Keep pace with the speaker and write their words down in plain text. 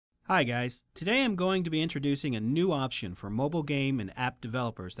Hi guys, today I'm going to be introducing a new option for mobile game and app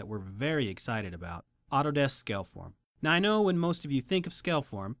developers that we're very excited about, Autodesk Scaleform. Now I know when most of you think of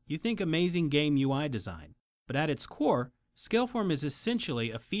Scaleform, you think amazing game UI design, but at its core, Scaleform is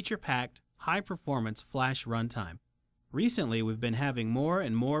essentially a feature-packed, high-performance Flash runtime. Recently we've been having more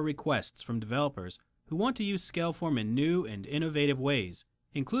and more requests from developers who want to use Scaleform in new and innovative ways,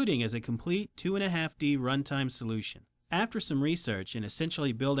 including as a complete 2.5D runtime solution. After some research and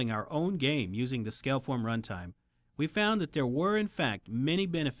essentially building our own game using the Scaleform runtime, we found that there were in fact many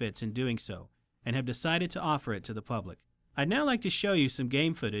benefits in doing so and have decided to offer it to the public. I'd now like to show you some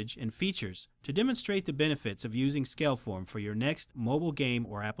game footage and features to demonstrate the benefits of using Scaleform for your next mobile game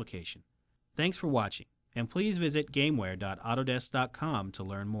or application. Thanks for watching, and please visit gameware.autodesk.com to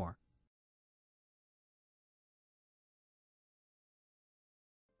learn more.